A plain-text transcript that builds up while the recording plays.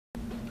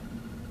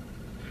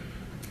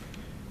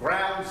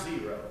Ground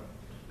zero.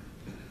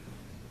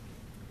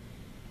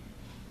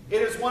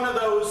 It is one of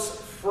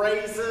those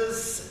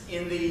phrases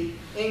in the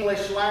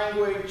English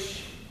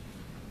language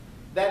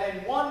that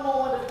in one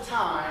moment of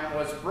time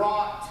was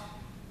brought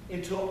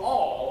into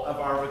all of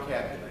our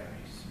vocabularies.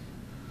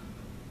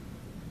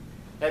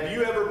 Have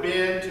you ever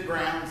been to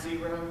ground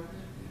zero?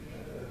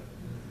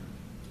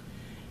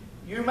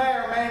 You may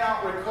or may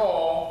not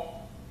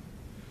recall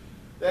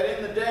that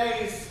in the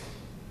days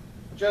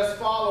just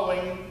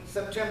following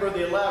September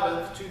the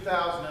 11th,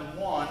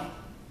 2001,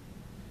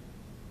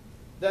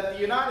 that the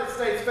United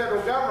States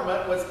federal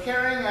government was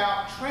carrying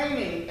out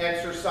training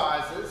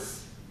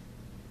exercises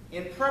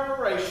in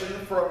preparation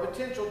for a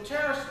potential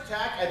terrorist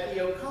attack at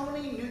the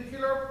Oconee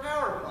nuclear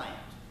power plant.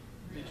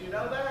 Did you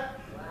know that?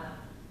 Wow.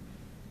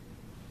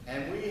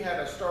 And we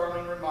had a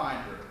startling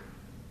reminder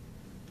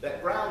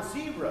that ground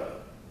zero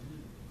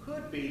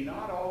could be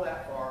not all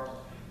that far away.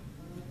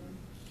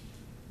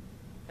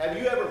 Have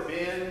you ever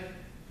been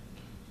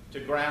to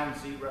ground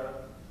zero?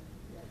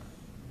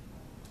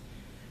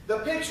 The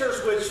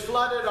pictures which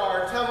flooded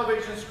our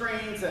television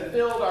screens and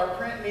filled our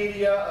print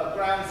media of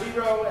ground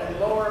zero in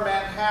lower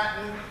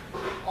Manhattan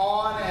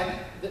on and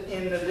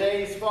in the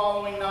days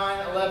following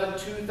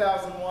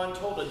 9/11/2001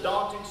 told a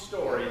daunting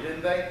story,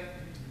 didn't they?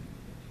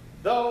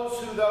 Those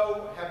who,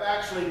 though, have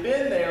actually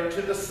been there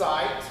to the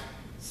site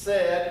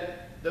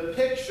said the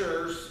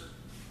pictures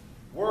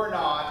were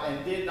not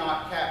and did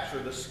not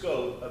capture the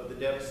scope of the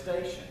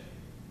devastation.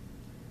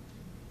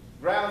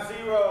 Ground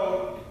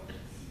zero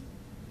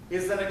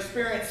is an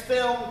experience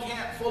film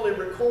can't fully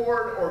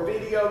record or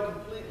video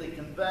completely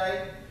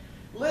convey.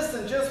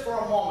 Listen just for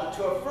a moment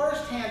to a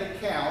first-hand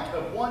account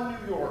of one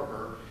New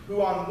Yorker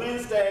who on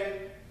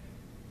Wednesday,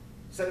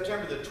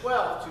 September the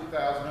 12th,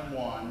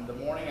 2001, the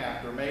morning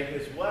after, made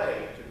his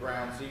way to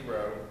ground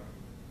zero.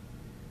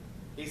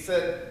 He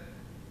said,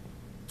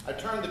 "I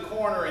turned the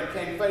corner and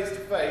came face to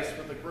face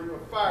with a group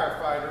of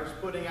firefighters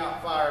putting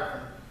out fire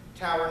from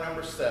tower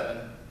number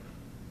 7.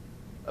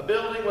 A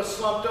building was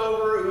slumped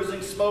over,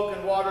 oozing smoke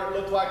and water. It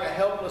looked like a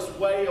helpless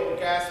whale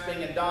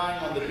gasping and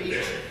dying on the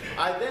beach.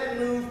 I then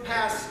moved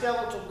past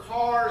skeletal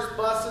cars,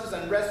 buses,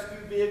 and rescue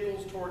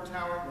vehicles toward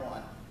Tower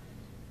 1.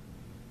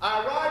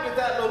 I arrived at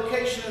that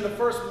location in the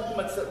first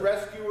moments that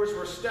rescuers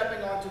were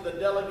stepping onto the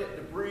delicate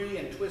debris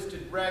and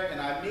twisted wreck,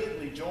 and I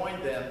immediately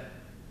joined them.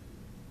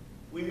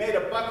 We made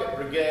a bucket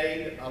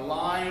brigade, a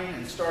line,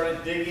 and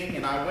started digging,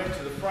 and I went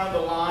to the front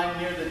of the line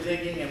near the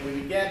digging, and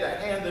we began to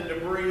hand the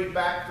debris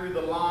back through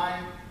the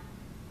line.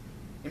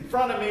 In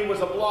front of me was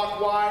a block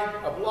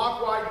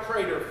wide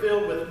crater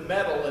filled with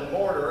metal and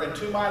mortar, and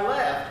to my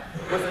left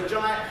was a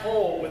giant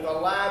hole with a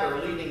ladder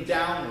leading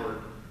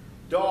downward.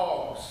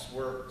 Dogs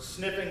were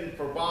sniffing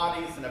for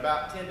bodies, and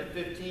about 10 to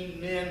 15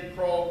 men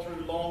crawled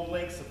through long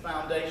lengths of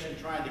foundation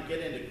trying to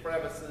get into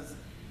crevices.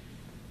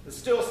 The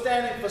still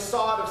standing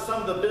facade of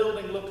some of the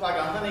building looked like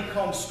a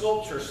honeycomb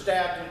sculpture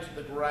stabbed into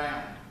the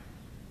ground.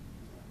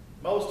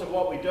 Most of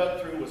what we dug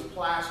through was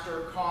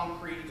plaster,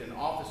 concrete, and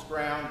office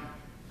ground,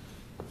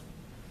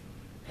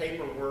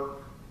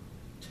 paperwork,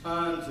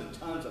 tons and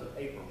tons of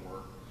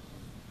paperwork.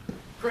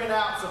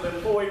 Printouts of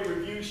employee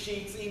review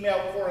sheets,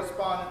 email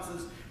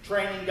correspondences,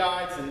 training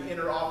guides, and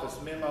inter-office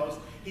memos.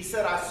 He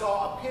said, I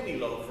saw a penny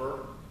loafer,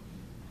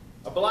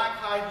 a black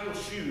high-heel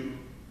shoe,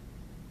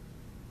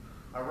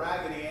 a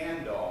Raggedy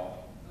Ann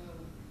doll,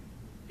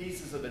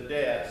 pieces of a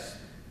desk,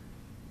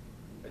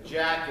 a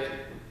jacket,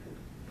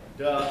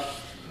 dust,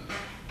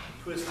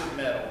 twisted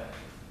metal.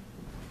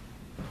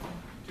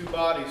 2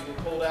 bodies were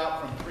pulled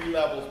out from 3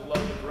 levels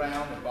below the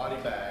ground in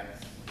body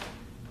bags,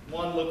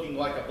 one looking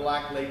like a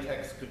black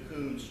latex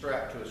cocoon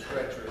strapped to a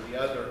stretcher, the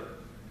other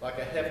like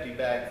a hefty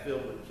bag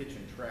filled with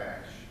kitchen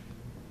trash.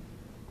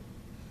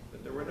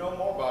 But there were no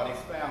more bodies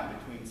found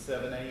between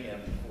 7 a.m.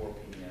 and 4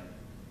 p.m.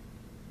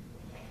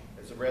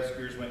 as the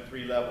rescuers went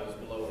 3 levels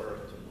below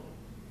earth to look.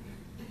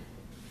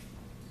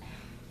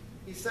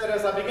 He said,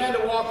 as I began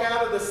to walk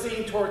out of the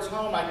scene towards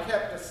home, I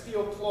kept a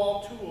steel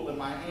claw tool in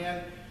my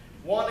hand,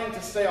 wanting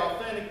to stay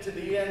authentic to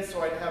the end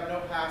so I'd have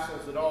no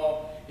hassles at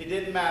all. It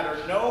didn't matter.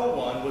 No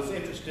one was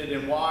interested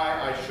in why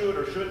I should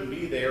or shouldn't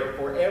be there,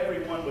 for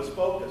everyone was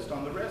focused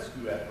on the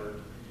rescue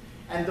effort.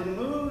 And the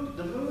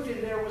mood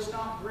in there was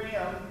not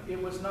grim,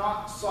 it was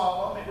not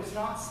solemn, it was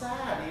not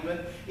sad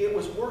even, it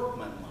was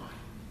workmanlike.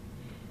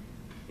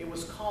 It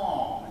was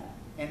calm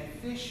and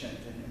efficient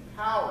and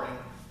empowering.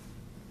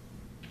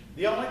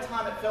 The only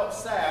time it felt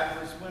sad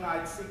was when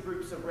I'd see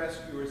groups of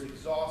rescuers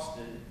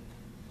exhausted,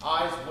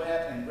 eyes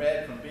wet and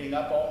red from being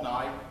up all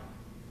night,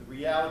 the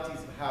realities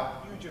of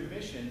how huge a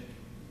mission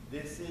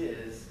this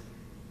is.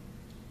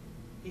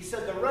 He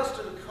said the rest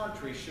of the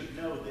country should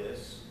know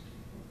this.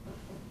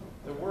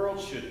 The world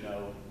should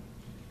know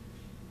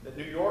that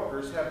New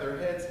Yorkers have their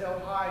heads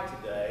held high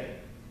today,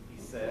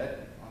 he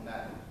said on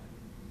that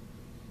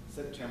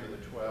September the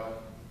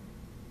 12th.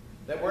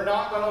 That we're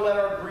not going to let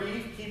our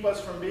grief keep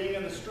us from being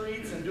in the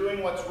streets and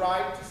doing what's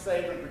right to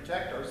save and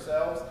protect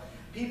ourselves.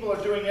 People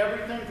are doing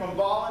everything from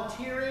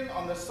volunteering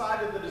on the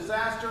site of the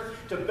disaster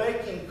to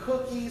baking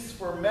cookies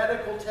for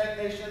medical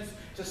technicians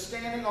to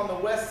standing on the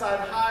West Side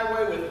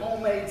Highway with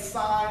homemade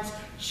signs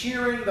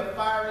cheering the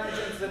fire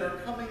engines that are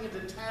coming into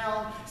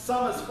town,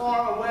 some as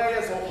far away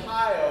as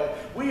Ohio.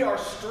 We are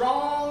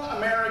strong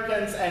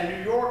Americans and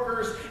New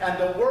Yorkers, and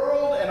the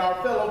world and our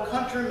fellow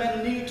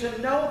countrymen need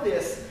to know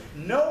this.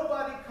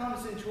 Nobody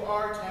comes into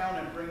our town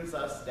and brings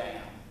us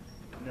down.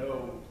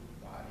 Nobody.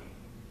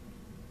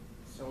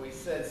 So he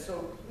said,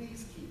 so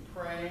please keep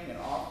praying and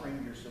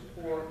offering your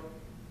support,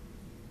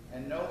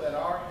 and know that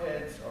our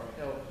heads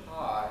are held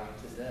high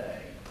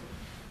today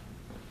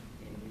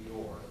in New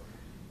York.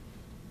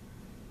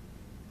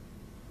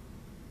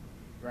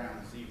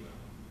 Ground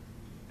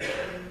Zero.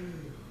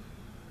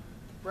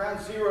 Ground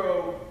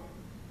Zero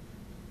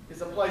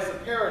is a place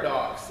of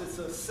paradox. It's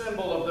a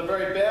symbol of the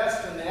very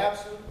best and the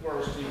absolute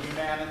worst in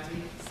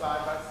humanity,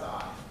 side by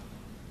side.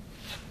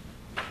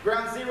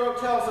 Ground Zero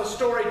tells a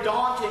story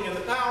daunting in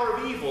the power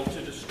of evil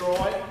to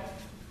destroy.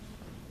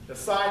 The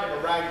sight of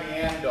a Raggedy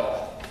Ann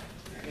doll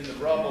in the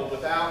rubble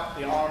without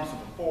the arms of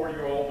a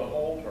 4-year-old to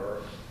hold her,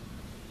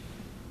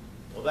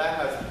 well, that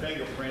has the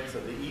fingerprints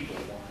of the evil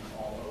one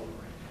all over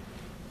it.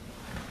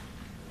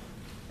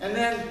 And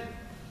then,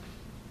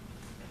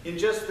 in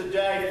just the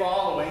day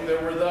following,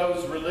 there were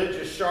those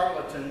religious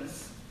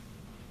charlatans,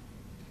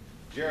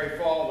 Jerry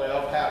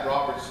Falwell, Pat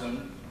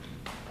Robertson.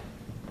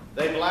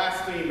 They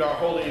blasphemed our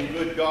holy and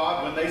good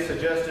God when they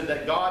suggested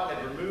that God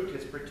had removed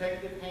his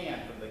protective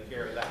hand from the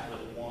care of that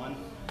little one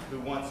who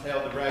once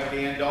held the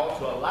Raggedy Ann doll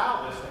to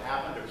allow this to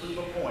happen to prove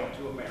a point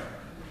to America.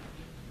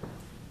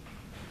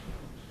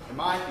 In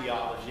my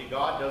theology,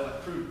 God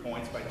doesn't prove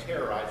points by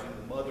terrorizing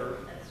the mother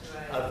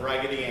of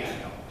Raggedy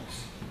Ann dolls.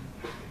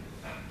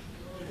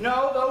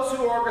 No, those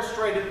who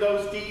orchestrated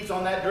those deeds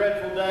on that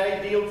dreadful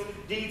day,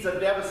 deeds of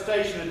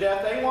devastation and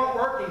death, they weren't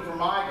working for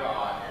my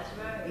God.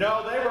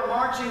 No, they were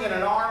marching in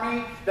an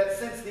army that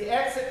since the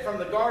exit from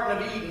the Garden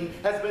of Eden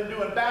has been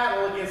doing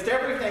battle against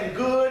everything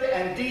good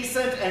and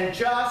decent and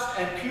just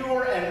and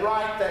pure and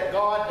right that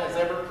God has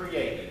ever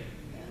created.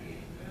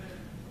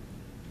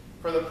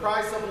 For the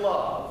price of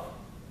love,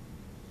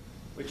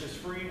 which is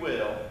free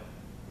will,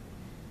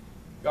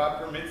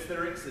 God permits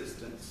their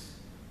existence,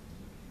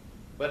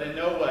 but in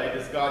no way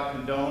does God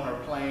condone or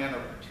plan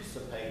or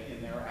participate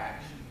in their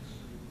actions.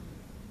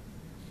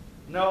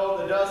 No,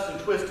 the dust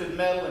and twisted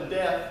metal and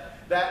death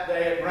that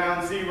day at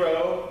Ground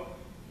Zero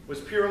was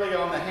purely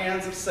on the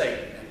hands of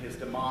Satan and his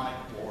demonic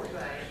warriors.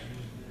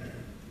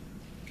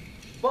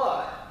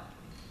 But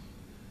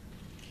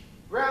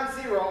Ground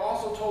Zero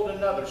also told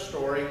another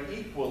story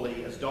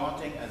equally as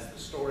daunting as the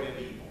story of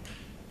evil.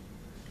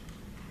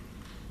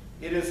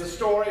 It is a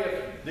story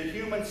of the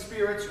human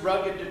spirit's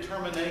rugged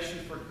determination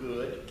for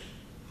good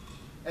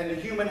and the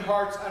human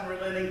heart's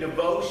unrelenting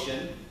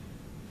devotion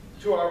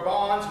to our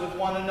bonds with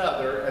one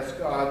another as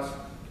God's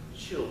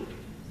children.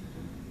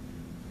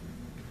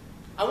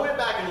 I went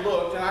back and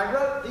looked, and I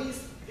wrote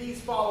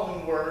these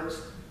following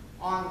words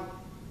on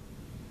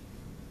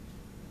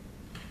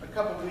a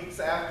couple weeks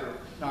after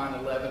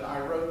 9/11. I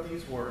wrote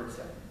these words.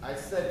 I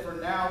said, for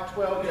now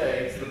 12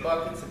 days, the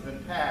buckets have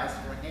been passed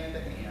from hand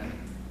to hand.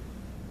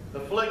 The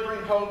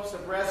flickering hopes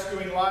of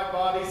rescuing live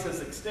bodies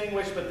has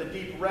extinguished, but the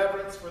deep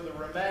reverence for the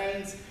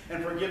remains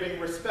and for giving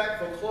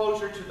respectful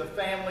closure to the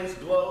families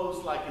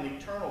glows like an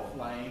eternal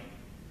flame.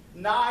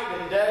 Night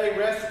and day,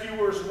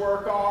 rescuers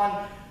work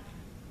on,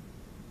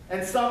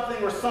 and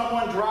something or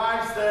someone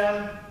drives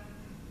them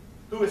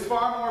who is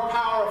far more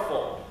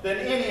powerful than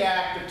any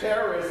act of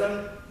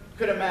terrorism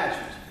could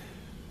imagine.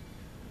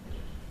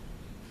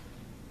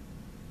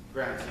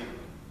 Ground Zero.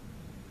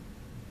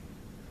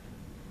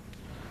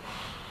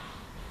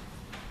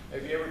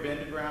 Have you ever been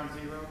to Ground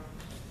Zero?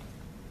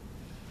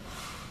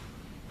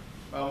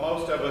 Well,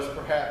 most of us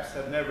perhaps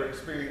have never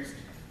experienced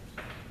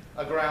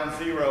a Ground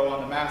Zero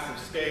on the massive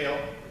scale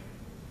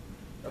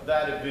of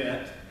that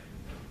event.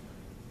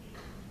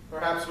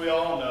 Perhaps we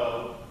all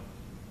know,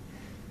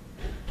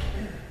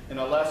 in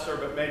a lesser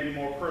but maybe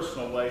more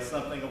personal way,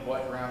 something of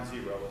what Ground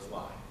Zero is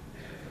like.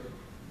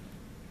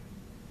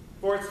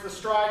 For it's the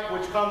strike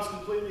which comes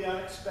completely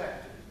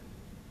unexpected.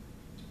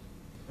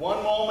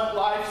 One moment,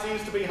 life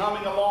seems to be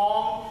humming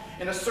along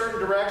in a certain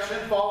direction,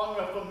 following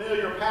a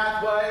familiar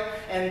pathway,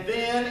 and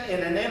then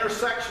in an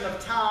intersection of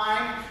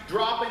time,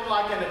 dropping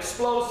like an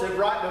explosive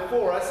right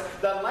before us,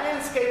 the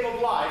landscape of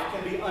life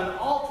can be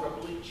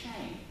unalterably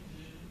changed.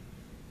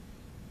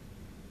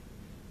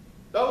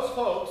 Those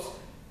folks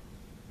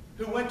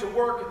who went to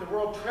work at the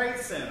World Trade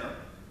Center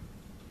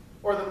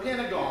or the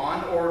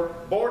Pentagon or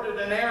boarded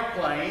an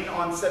airplane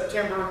on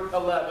September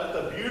 11th,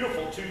 a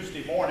beautiful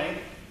Tuesday morning,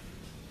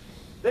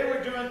 they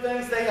were doing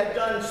things they had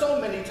done so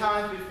many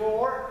times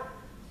before,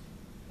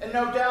 and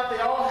no doubt they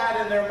all had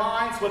in their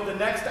minds what the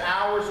next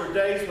hours or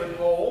days would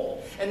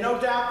hold, and no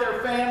doubt their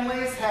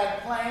families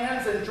had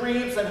plans and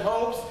dreams and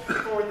hopes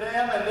for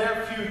them and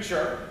their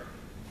future.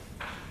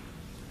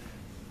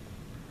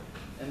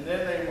 And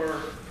then they were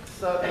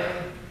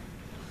suddenly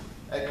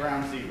at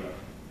Ground Zero,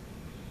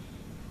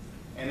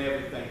 and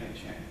everything had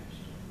changed.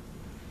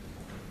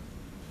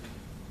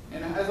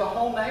 and as a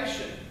whole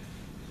nation.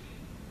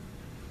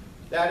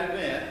 That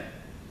event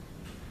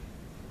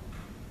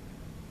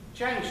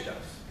changed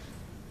us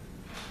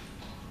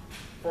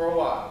for a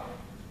while.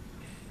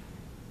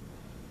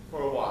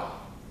 For a while.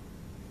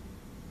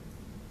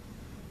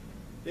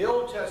 The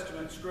Old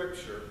Testament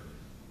scripture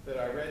that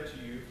I read to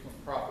you from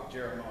the prophet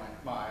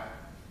Jeremiah,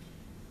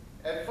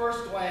 at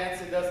first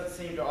glance, it doesn't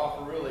seem to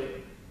offer really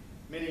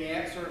many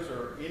answers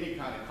or any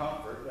kind of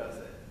comfort, does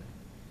it?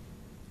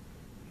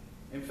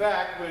 In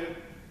fact,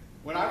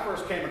 when I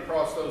first came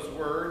across those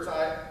words,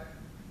 I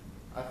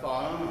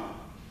thought,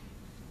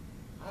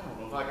 I don't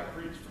know if I can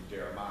preach from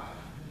Jeremiah.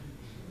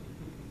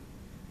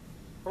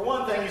 For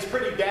one thing, he's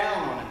pretty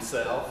down on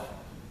himself.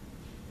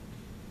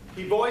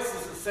 He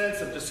voices a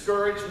sense of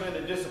discouragement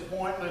and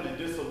disappointment and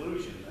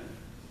disillusionment.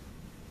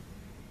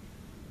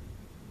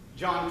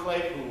 John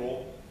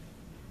Claypool,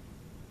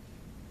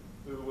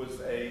 who was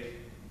a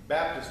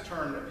Baptist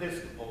turned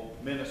Episcopal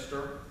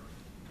minister,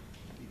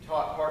 he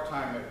taught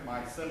part-time at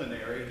my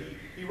seminary.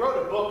 He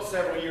wrote a book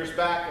several years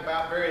back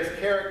about various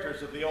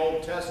characters of the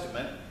Old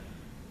Testament.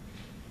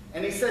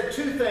 And he said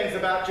two things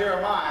about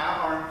Jeremiah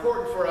are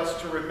important for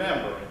us to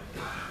remember.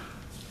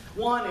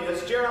 One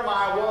is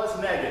Jeremiah was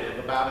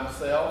negative about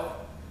himself.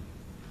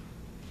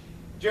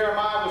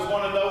 Jeremiah was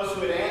one of those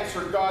who had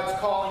answered God's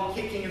calling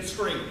kicking and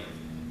screaming.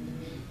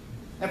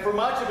 And for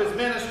much of his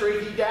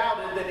ministry, he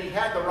doubted that he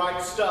had the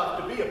right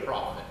stuff to be a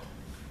prophet.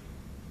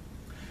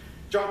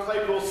 John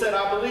Claypool said,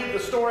 I believe the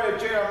story of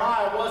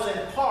Jeremiah was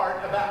in part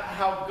about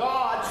how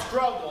God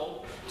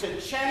struggled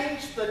to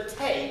change the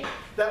tape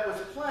that was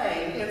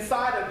playing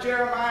inside of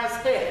Jeremiah's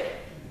head.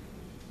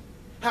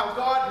 How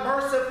God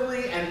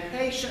mercifully and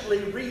patiently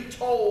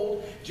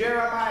retold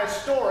Jeremiah's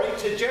story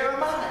to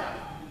Jeremiah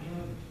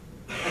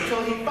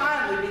until he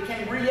finally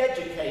became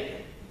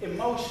re-educated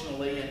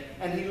emotionally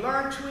and he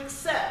learned to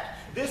accept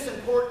this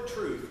important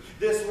truth,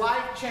 this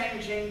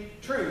life-changing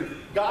truth.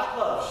 God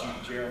loves you,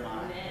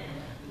 Jeremiah,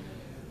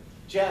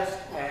 just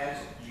as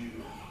you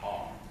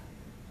are.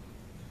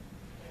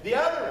 The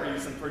other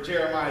reason for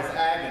Jeremiah's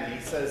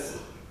agony, says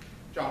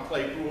John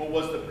Claypool,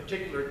 was the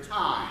particular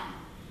time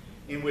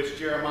in which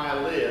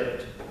Jeremiah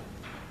lived.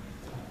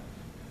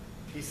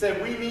 He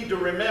said, we need to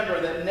remember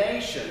that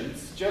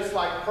nations, just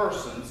like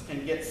persons,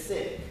 can get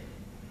sick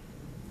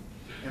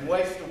and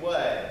waste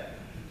away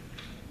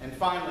and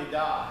finally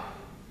die.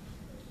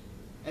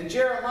 And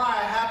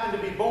Jeremiah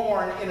happened to be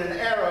born in an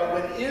era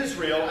when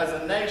Israel as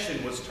a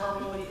nation was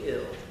terminally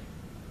ill.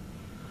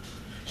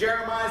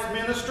 Jeremiah's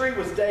ministry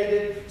was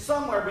dated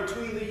somewhere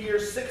between the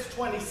years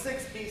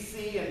 626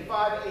 BC and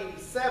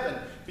 587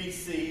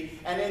 BC.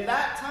 And in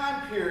that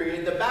time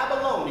period, the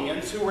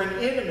Babylonians, who were an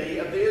enemy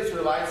of the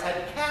Israelites,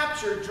 had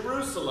captured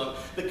Jerusalem,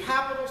 the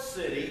capital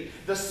city,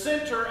 the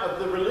center of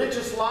the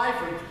religious life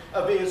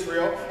of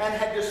Israel, and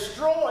had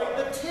destroyed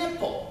the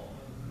temple,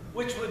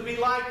 which would be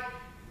like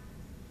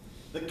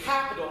the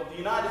capital of the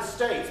United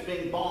States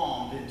being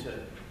bombed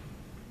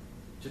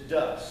into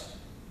dust.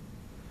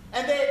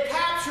 And they had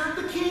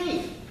captured the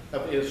king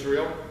of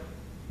Israel,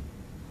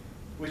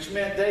 which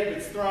meant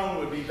David's throne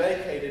would be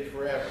vacated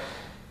forever.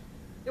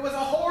 It was a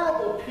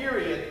horrible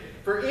period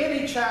for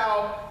any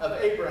child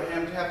of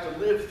Abraham to have to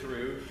live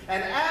through.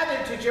 And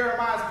added to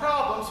Jeremiah's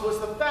problems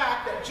was the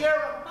fact that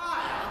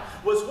Jeremiah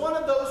was one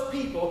of those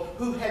people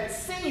who had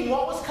seen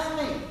what was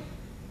coming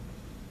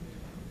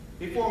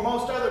before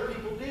most other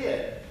people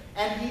did.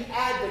 And he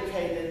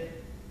advocated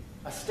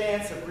a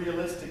stance of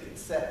realistic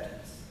acceptance.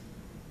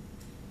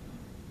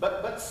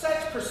 But such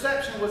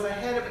perception was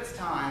ahead of its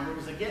time. It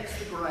was against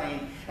the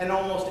grain. And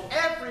almost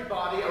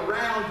everybody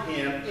around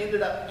him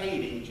ended up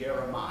hating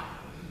Jeremiah.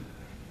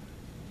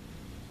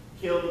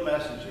 Killed the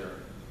messenger,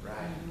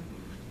 right?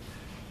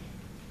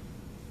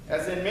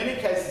 As in many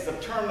cases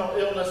of terminal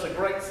illness, a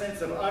great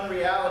sense of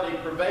unreality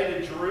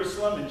pervaded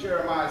Jerusalem in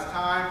Jeremiah's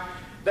time.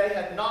 They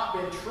had not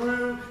been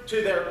true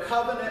to their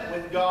covenant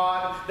with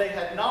God. They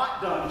had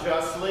not done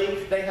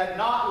justly. They had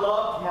not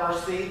loved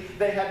mercy.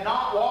 They had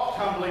not walked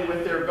humbly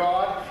with their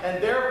God. And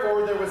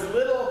therefore, there was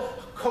little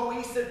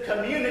cohesive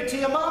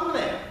community among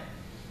them.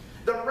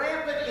 The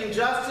rampant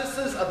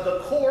injustices of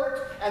the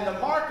court and the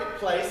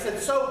marketplace had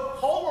so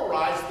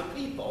polarized the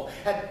people,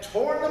 had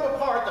torn them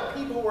apart. The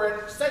people were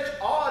at such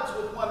odds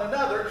with one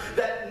another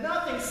that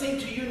nothing seemed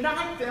to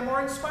unite them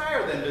or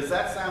inspire them. Does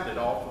that sound at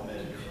all familiar?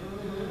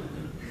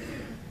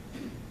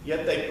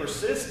 Yet they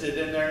persisted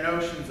in their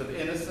notions of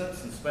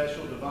innocence and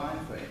special divine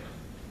favor.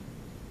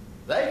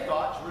 They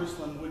thought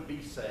Jerusalem would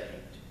be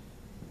saved,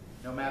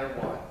 no matter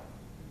what.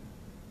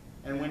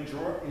 And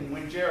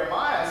when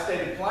Jeremiah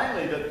stated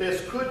plainly that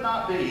this could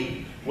not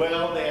be,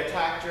 well, they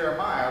attacked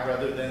Jeremiah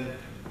rather than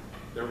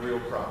their real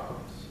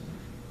problems.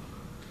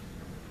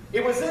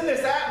 It was in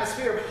this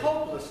atmosphere of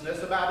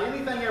hopelessness about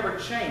anything ever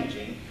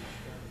changing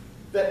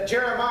that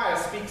Jeremiah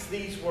speaks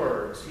these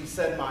words. He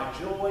said, my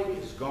joy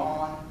is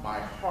gone, my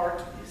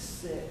heart is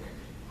sick,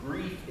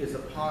 grief is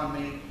upon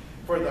me.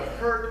 For the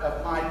hurt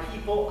of my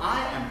people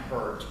I am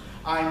hurt.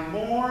 I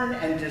mourn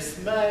and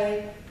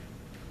dismay.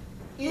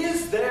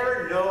 Is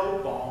there no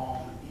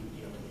balm in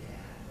Gilead?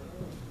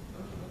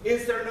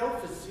 Is there no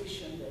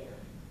physician there?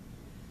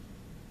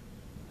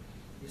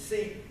 You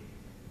see,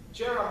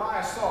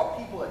 Jeremiah saw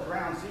people at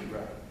ground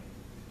zero,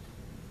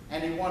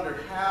 and he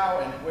wondered how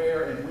and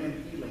where and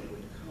when healing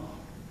would come.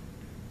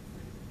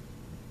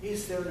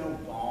 Is there no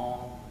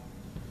balm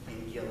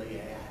in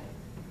Gilead?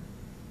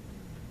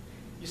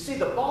 You see,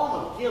 the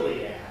balm of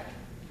Gilead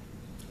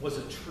was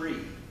a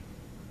tree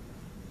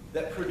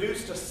that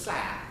produced a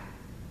sap,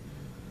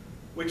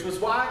 which was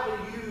widely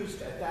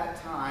used at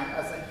that time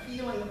as a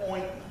healing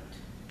ointment.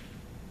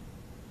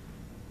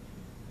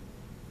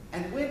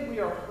 And when we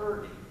are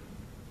hurting,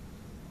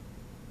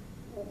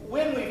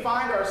 when we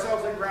find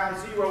ourselves at ground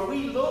zero,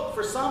 we look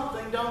for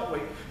something, don't we?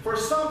 For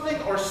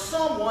something or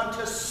someone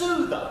to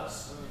soothe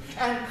us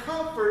and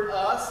comfort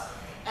us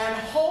and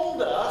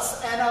hold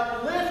us and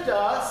uplift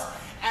us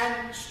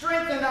and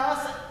strengthen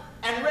us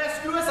and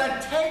rescue us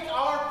and take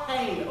our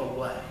pain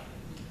away.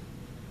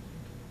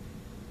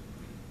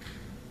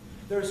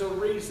 There's a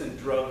reason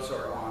drugs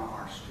are on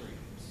our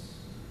streets.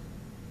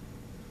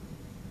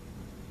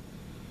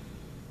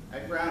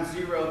 At ground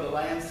zero, the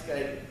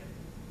landscape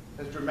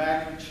has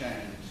dramatically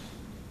changed.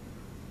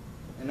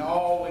 And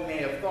all we may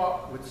have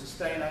thought would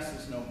sustain us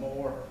is no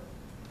more.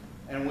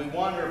 And we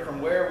wonder,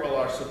 from where will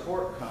our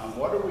support come?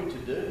 What are we to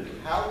do?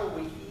 How will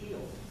we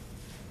heal?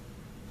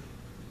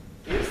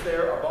 Is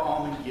there a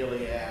balm in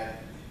Gilead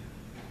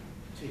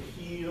to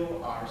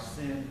heal our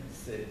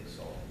sin-sick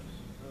souls?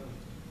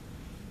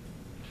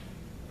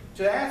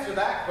 To answer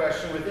that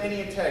question with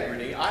any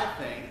integrity, I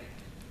think,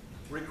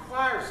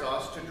 requires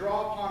us to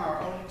draw upon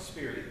our own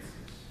experiences,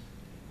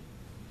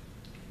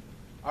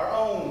 our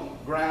own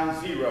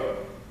ground zero,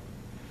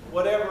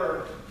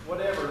 whatever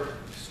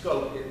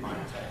scope it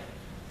might take.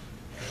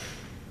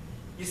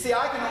 You see,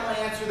 I can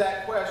only answer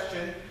that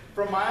question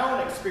from my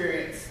own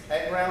experience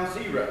at ground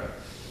zero.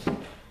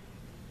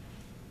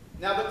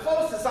 Now, the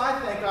closest I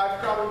think I've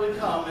probably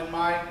come in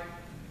my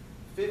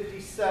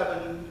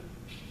 57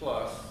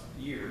 plus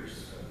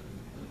years,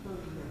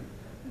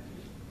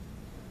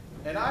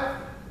 and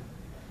I've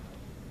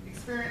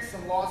experienced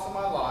some loss in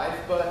my life,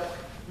 but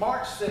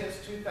March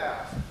 6,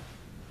 2000.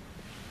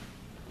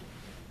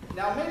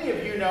 Now, many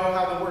of you know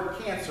how the word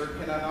cancer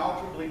can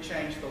unalterably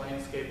change the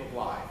landscape of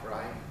life,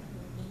 right?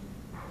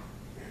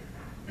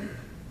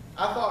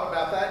 I thought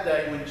about that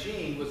day when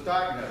Jean was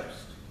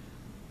diagnosed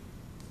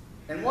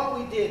and what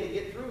we did to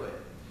get through it.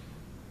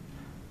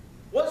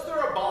 Was there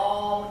a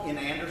balm in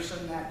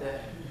Anderson that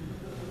day?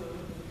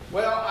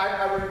 Well,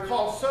 I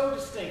recall so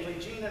distinctly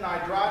Jean and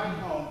I driving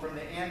home from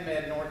the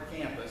AnMed North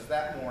Campus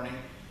that morning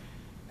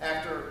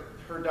after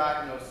her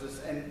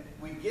diagnosis, and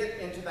we get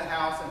into the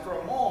house, and for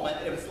a moment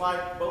it was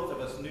like both of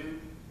us knew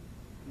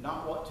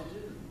not what to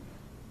do.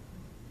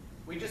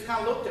 We just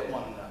kind of looked at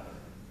one another.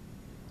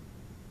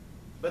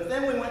 But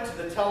then we went to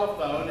the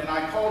telephone, and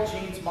I called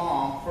Jean's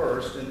mom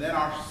first, and then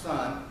our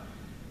son,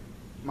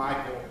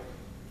 Michael,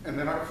 and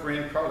then our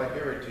friend Carla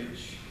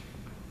Heritage.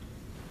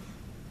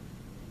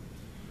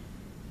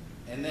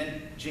 And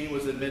then Jean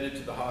was admitted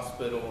to the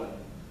hospital and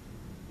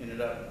ended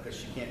up, because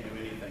she can't do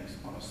anything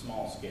on a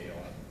small scale,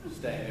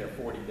 staying there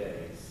 40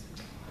 days.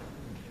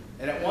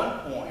 And at one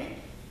point,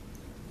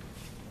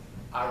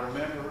 I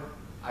remember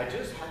I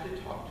just had to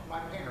talk to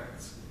my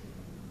parents.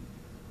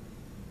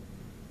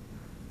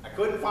 I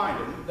couldn't find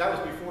them. That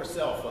was before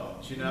cell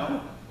phones, you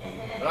know.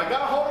 But I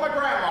got a hold of my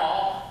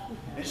grandma,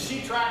 and she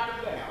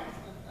tracked them down.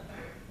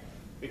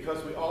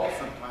 Because we all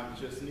sometimes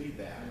just need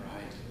that,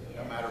 right?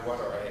 No matter what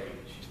our age.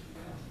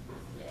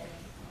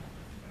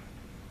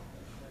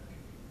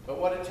 But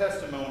what a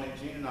testimony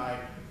Jean and I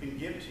can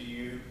give to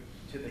you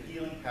to the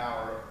healing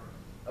power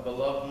of a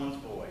loved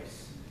one's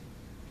voice.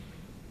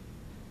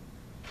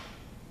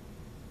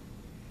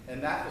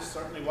 And that was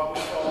certainly what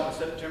we saw on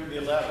September the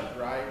 11th,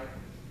 right?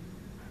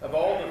 Of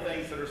all the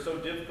things that are so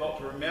difficult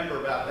to remember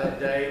about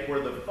that day were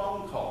the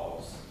phone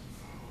calls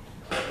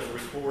that were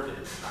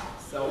recorded,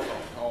 cell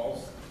phone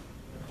calls,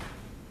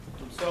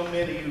 from so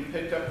many who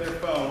picked up their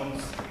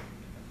phones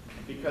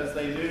because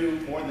they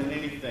knew more than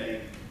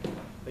anything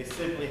they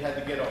simply had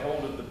to get a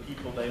hold of the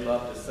people they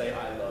loved to say,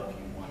 "I love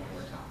you," one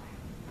more time.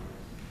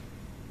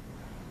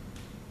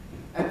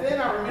 And then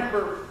I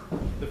remember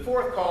the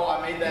fourth call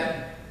I made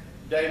that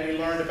day we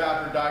learned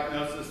about her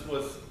diagnosis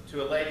was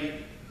to a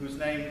lady whose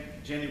name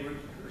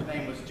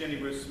was Jenny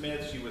Ruth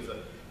Smith. She was a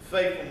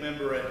faithful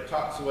member at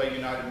Toxaway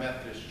United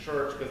Methodist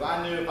Church, because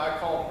I knew if I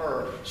called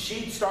her,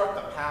 she'd start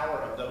the power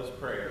of those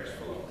prayers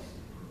flowing.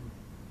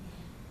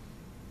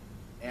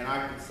 And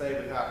I can say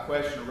without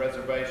question or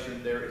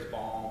reservation, there is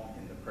balm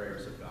in the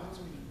prayers of God's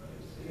people.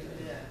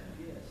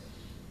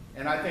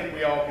 And I think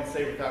we all can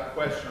say without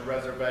question or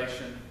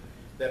reservation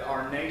that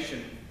our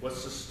nation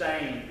was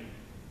sustained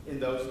in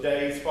those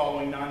days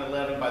following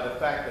 9/11 by the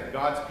fact that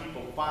God's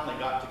people finally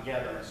got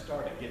together and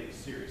started getting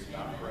serious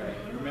about praying.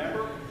 You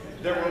remember?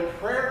 There were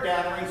prayer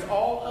gatherings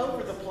all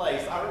over the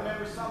place. I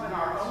remember some in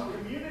our own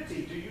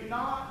community. Do you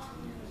not?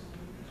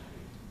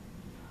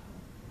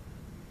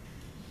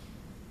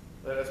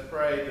 Let us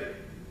pray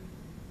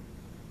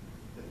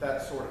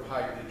that sort of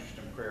heightened interest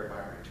in prayer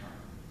might return.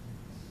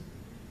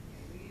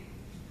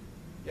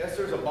 Yes,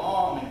 there's a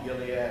balm in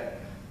Gilead.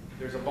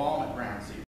 There's a balm at Ground Zero.